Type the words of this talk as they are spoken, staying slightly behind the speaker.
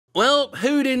Well,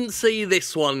 who didn't see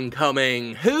this one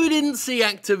coming? Who didn't see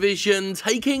Activision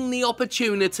taking the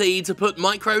opportunity to put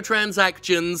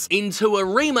microtransactions into a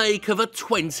remake of a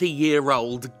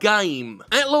 20-year-old game?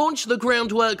 At launch, the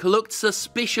groundwork looked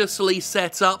suspiciously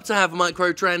set up to have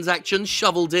microtransactions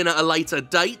shoveled in at a later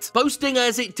date, boasting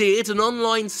as it did an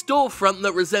online storefront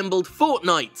that resembled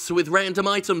Fortnite's, with random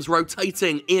items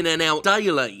rotating in and out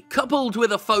daily. Coupled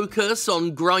with a focus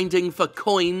on grinding for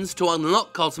coins to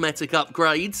unlock cosmetic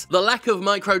upgrades, the lack of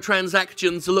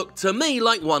microtransactions looked to me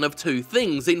like one of two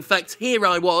things. In fact, here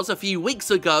I was a few weeks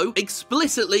ago,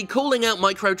 explicitly calling out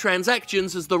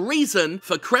microtransactions as the reason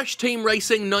for Crash Team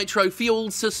Racing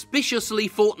Nitro-Fueled suspiciously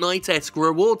Fortnite-esque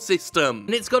reward system.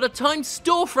 And it's got a timed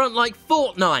storefront like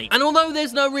Fortnite. And although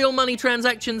there's no real money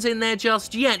transactions in there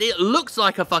just yet, it looks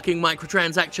like a fucking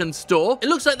microtransaction store. It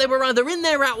looks like they were either in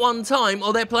there at one time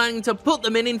or they're planning to put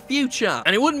them in future.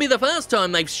 And it wouldn't be the first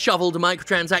time they've shoveled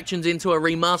microtransactions into a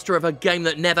remaster of a game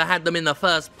that never had them in the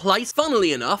first place.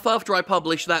 Funnily enough, after I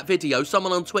published that video,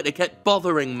 someone on Twitter kept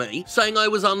bothering me, saying I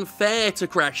was unfair to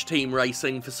Crash Team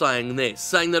Racing for saying this,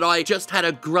 saying that I just had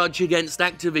a grudge against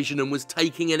Activision and was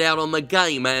taking it out on the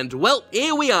game, and well,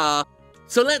 here we are.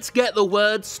 So let's get the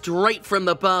words straight from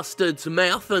the bastard's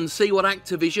mouth and see what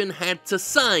Activision had to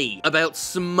say about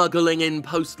smuggling in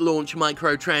post-launch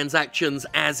microtransactions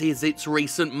as is its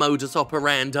recent modus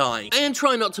operandi. And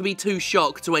try not to be too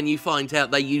shocked when you find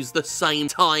out they use the same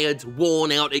tired,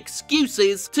 worn-out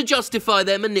excuses to justify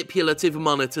their manipulative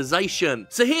monetization.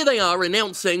 So here they are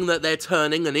announcing that they're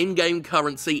turning an in-game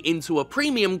currency into a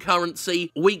premium currency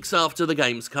weeks after the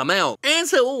games come out.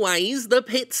 As always, the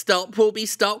pit stop will be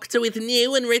stocked with new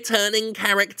and returning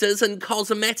characters and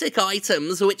cosmetic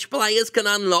items which players can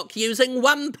unlock using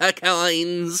Wumpa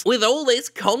Coins. With all this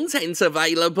content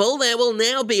available, there will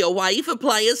now be a way for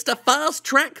players to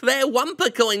fast-track their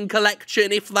Wumpa Coin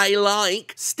collection if they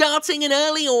like. Starting in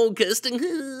early August,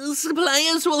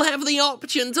 players will have the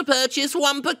option to purchase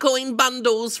Wumpa Coin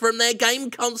bundles from their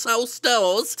game console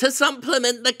stores to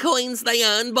supplement the coins they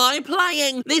earn by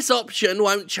playing. This option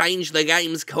won't change the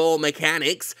game's core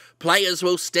mechanics. Players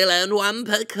will still earn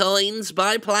Wumpa Coins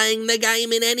by playing the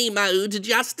game in any mode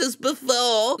just as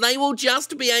before. They will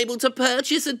just be able to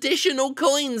purchase additional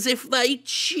coins if they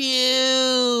choose.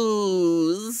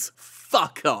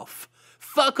 Fuck off.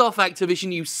 Fuck off,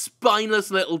 Activision, you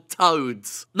spineless little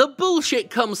toads. The bullshit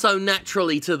comes so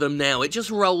naturally to them now, it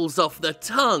just rolls off the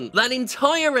tongue. That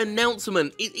entire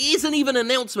announcement, it isn't even an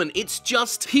announcement, it's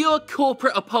just pure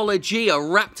corporate apologia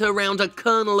wrapped around a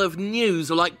kernel of news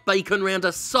like bacon around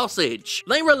a sausage.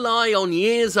 They rely on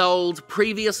years-old,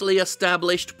 previously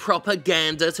established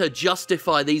propaganda to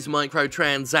justify these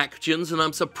microtransactions, and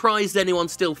I'm surprised anyone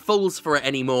still falls for it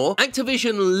anymore.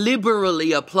 Activision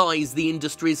liberally applies the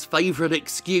industry's favourite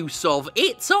excuse of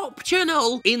 "it's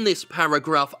optional" in this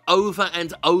paragraph over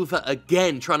and over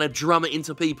again, trying to drum it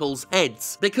into people's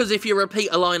heads. Because if you repeat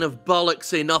a line of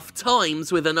bollocks enough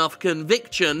times with enough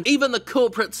conviction, even the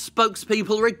corporate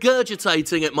spokespeople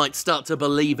regurgitating it might start to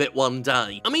believe it one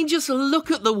day. I mean, just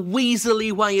look at the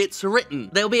weaselly way it's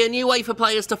written. There'll be a new way for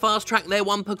players to fast-track their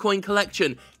Wumpa Coin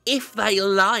collection if they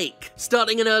like.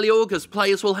 Starting in early August,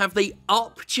 players will have the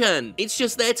option. It's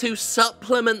just there to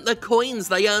supplement the coins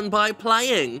they earn by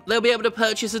playing. They'll be able to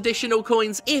purchase additional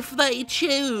coins if they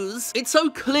choose. It's so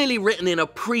clearly written in a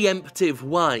preemptive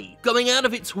way, going out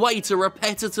of its way to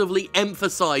repetitively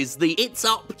emphasize the "it's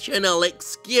optional"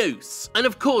 excuse. And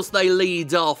of course they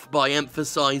lead off by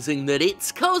emphasizing that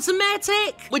it's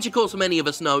cosmetic, which of course many of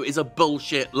us know is a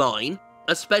bullshit line.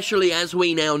 Especially as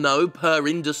we now know, per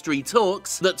industry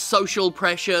talks, that social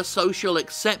pressure, social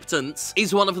acceptance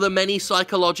is one of the many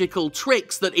psychological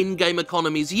tricks that in-game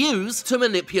economies use to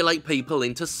manipulate people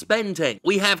into spending.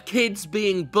 We have kids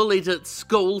being bullied at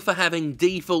school for having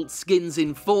default skins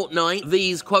in Fortnite.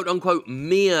 These quote-unquote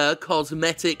mere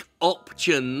cosmetic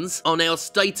options are now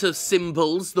status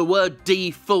symbols. The word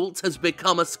default has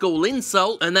become a school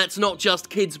insult, and that's not just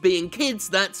kids being kids,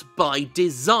 that's by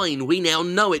design. We now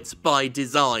know it's by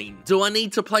design. Do I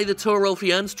need to play the Torolf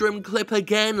Jernström clip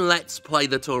again? Let's play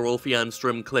the Torolf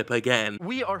Jernström clip again.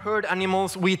 We are herd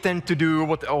animals, we tend to do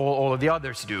what all of the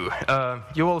others do.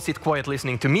 You all sit quiet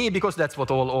listening to me because that's what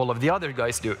all of the other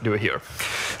guys do here.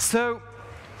 So,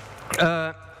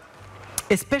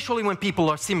 especially when people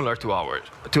are similar to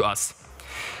us.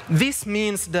 This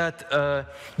means that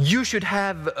you should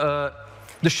have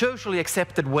the socially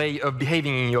accepted way of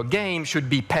behaving in your game should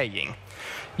be paying.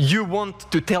 You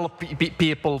want to tell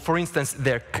people, for instance,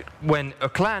 when a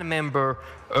clan member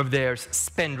of theirs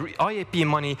spend IAP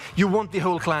money, you want the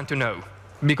whole clan to know,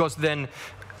 because then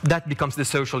that becomes the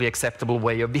socially acceptable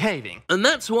way of behaving. And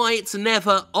that's why it's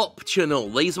never optional.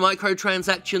 These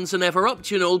microtransactions are never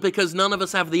optional because none of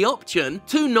us have the option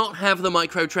to not have the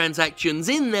microtransactions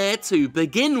in there to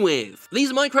begin with.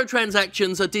 These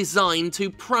microtransactions are designed to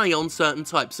prey on certain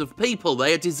types of people.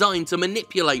 They are designed to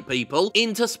manipulate people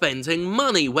into spending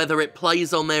money, whether it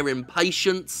plays on their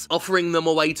impatience, offering them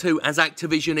a way to, as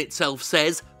Activision itself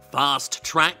says,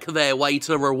 fast-track their way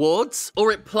to rewards,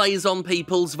 or it plays on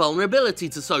people's vulnerability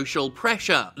to social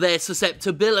pressure, their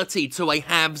susceptibility to a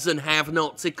haves and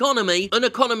have-nots economy, an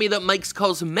economy that makes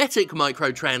cosmetic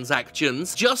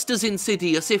microtransactions just as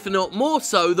insidious, if not more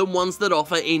so, than ones that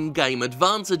offer in-game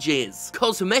advantages.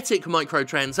 Cosmetic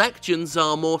microtransactions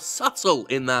are more subtle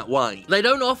in that way. They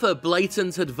don't offer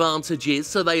blatant advantages,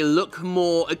 so they look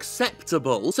more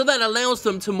acceptable, so that allows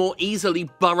them to more easily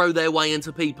burrow their way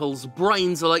into people's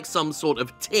brains like some sort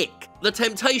of tick. The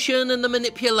temptation and the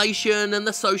manipulation and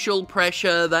the social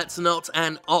pressure, that's not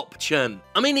an option.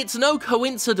 I mean, it's no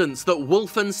coincidence that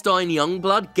Wolfenstein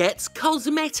Youngblood gets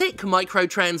cosmetic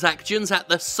microtransactions at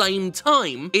the same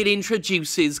time it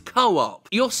introduces co-op.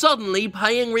 You're suddenly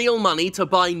paying real money to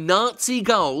buy Nazi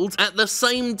gold at the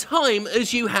same time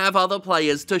as you have other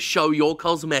players to show your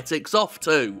cosmetics off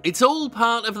to. It's all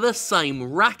part of the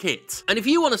same racket. And if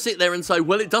you want to sit there and say,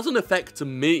 well, it doesn't affect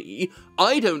me,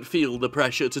 I don't feel the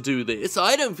pressure to do this,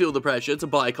 I don't feel the pressure to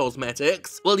buy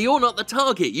cosmetics, well, you're not the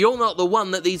target, you're not the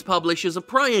one that these publishers are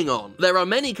preying on. There are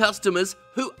many customers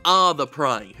who are the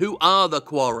prey, who are the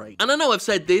quarry. And I know I've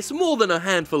said this more than a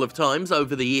handful of times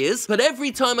over the years, but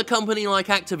every time a company like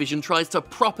Activision tries to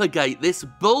propagate this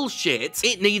bullshit,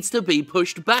 it needs to be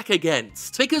pushed back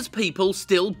against. Because people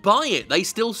still buy it, they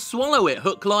still swallow it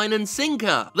hook, line and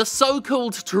sinker. The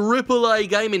so-called AAA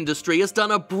game industry has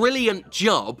done a brilliant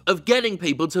job of getting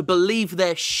people to believe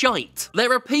they're shite.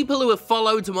 There are people who have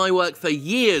followed my work for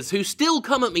years who still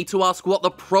come at me to ask what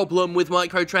the problem with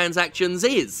microtransactions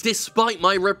is, despite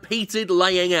my repeated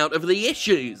laying out of the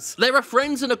issues. There are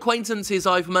friends and acquaintances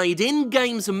I've made in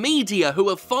games media who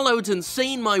have followed and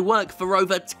seen my work for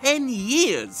over 10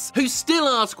 years, who still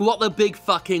ask what the big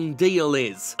fucking deal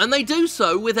is. And they do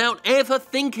so without ever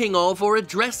thinking of or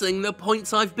addressing the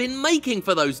points I've been making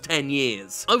for those 10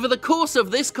 years. Over the course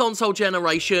of this console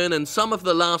generation and some of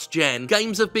the last gen,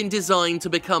 games have been designed to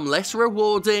become less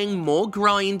rewarding, more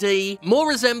grindy, more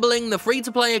resembling the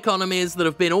free-to-play economies that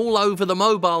have been all over the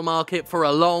mobile market for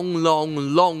a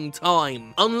long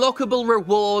time. Unlockable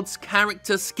rewards,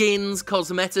 character skins,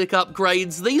 cosmetic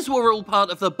upgrades, these were all part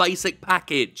of the basic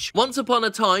package. Once upon a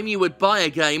time, you would buy a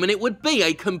game and it would be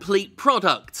a complete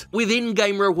product, with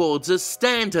in-game rewards as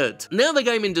standard. Now the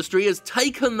game industry has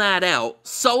taken that out,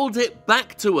 sold it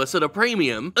back to us at a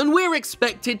premium, and we're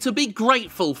expected to be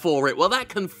grateful for it. Well, that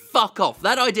can fuck off.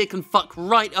 That idea can fuck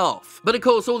right off. But of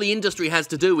course, all the industry has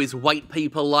to do is wait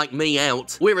people like me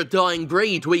out. We're a dying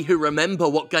breed, we who remember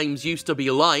what games used to be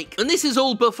like. And this is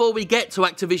all before we get to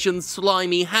Activision's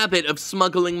slimy habit of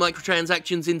smuggling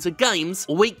microtransactions into games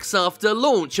weeks after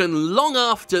launch and long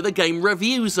after the game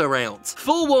reviews are out.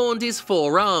 Forewarned is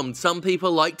forearmed. Some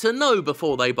people like to know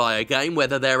before they buy a game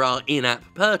whether there are in-app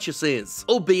purchases,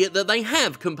 albeit that they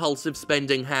have compulsive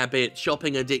spending habits,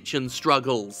 shopping addiction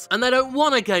struggles, and they don't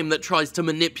want a game that tries to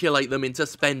manipulate them into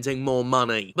spending more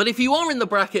money. But if you are in the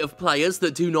bracket of players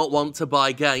that do not want to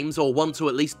buy games or want to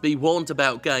at least be warned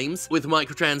about games with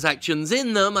microtransactions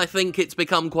in them, I think it's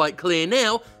become quite clear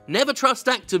now, never trust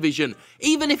Activision,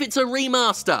 even if it's a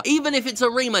remaster, even if it's a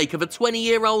remake of a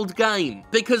 20-year-old game,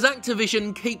 because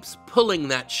Activision keeps pulling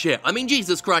that shit. I mean,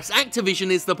 Jesus Christ,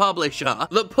 Activision is the publisher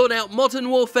that put out Modern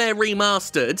Warfare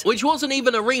Remastered, which wasn't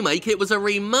even a remake, it was a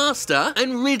remaster,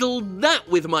 and riddled that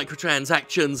with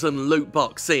microtransactions and loot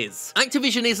boxes.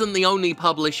 Activision isn't the only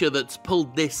publisher that's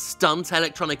pulled this stunt.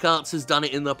 Electronic Arts has done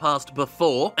it in the past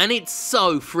before, and it's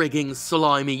so frigging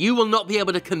slimy. You will not be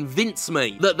able to convince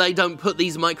me that they don't put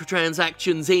these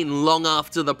microtransactions in long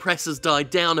after the press has died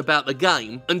down about the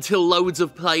game, until loads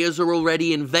of players are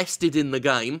already invested in the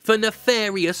game for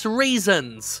nefarious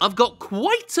reasons. I've got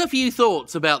quite a few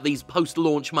thoughts about these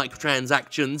post-launch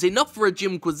microtransactions, enough for a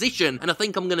Jimquisition, and I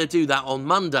think I'm going to do that on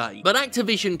Monday. But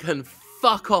Activision can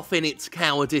fuck off in its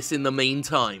cowardice in the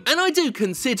meantime. And I do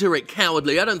consider it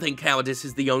cowardly. I don't think cowardice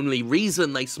is the only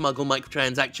reason they smuggle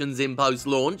microtransactions in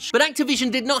post-launch, but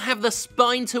Activision did not have the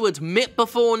spine to admit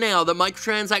before now that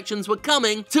microtransactions were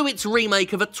coming to its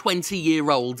remake of a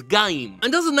 20-year-old game.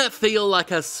 And doesn't that feel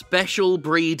like a special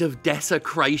breed of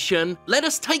desecration? Let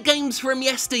us take games from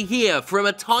yesteryear, from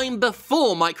a time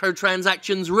before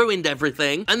microtransactions ruined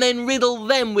everything, and then riddle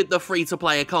them with the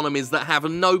free-to-play economies that have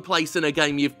no place in a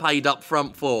game you've paid up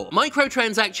storefront for.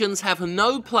 Microtransactions have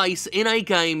no place in a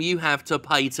game you have to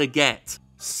pay to get.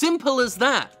 Simple as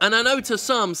that. And I know to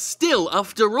some, still,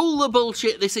 after all the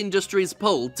bullshit this industry's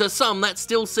pulled, to some that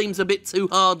still seems a bit too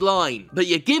hard line. But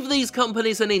you give these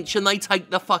companies an inch and they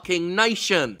take the fucking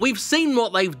nation. We've seen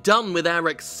what they've done with our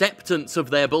acceptance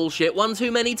of their bullshit one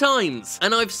too many times.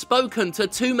 And I've spoken to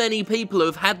too many people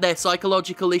who've had their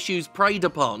psychological issues preyed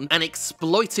upon and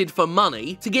exploited for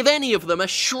money to give any of them a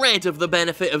shred of the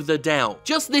benefit of the doubt.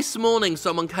 Just this morning,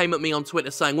 someone came at me on Twitter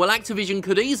saying, well, Activision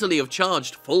could easily have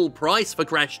charged full price for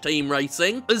Crash Team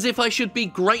Racing, as if I should be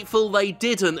grateful they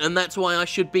didn't and that's why I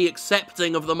should be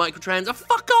accepting of the microtransactions.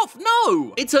 Fuck off,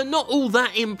 no! It's a not all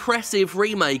that impressive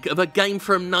remake of a game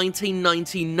from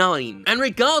 1999. And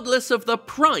regardless of the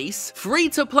price,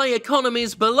 free-to-play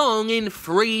economies belong in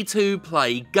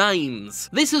free-to-play games.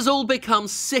 This has all become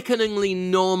sickeningly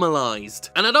normalised,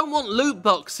 and I don't want loot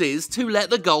boxes to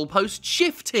let the goalpost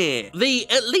shift here. The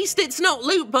 "at least it's not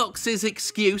loot boxes"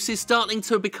 excuse is starting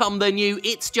to become the new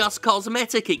 "it's just cosmetic"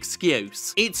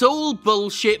 excuse. It's all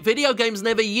bullshit. Video games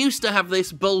never used to have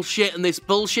this bullshit, and this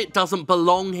bullshit doesn't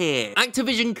belong here.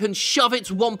 Activision can shove its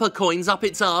Wumpa Coins up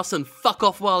its arse and fuck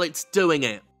off while it's doing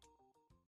it.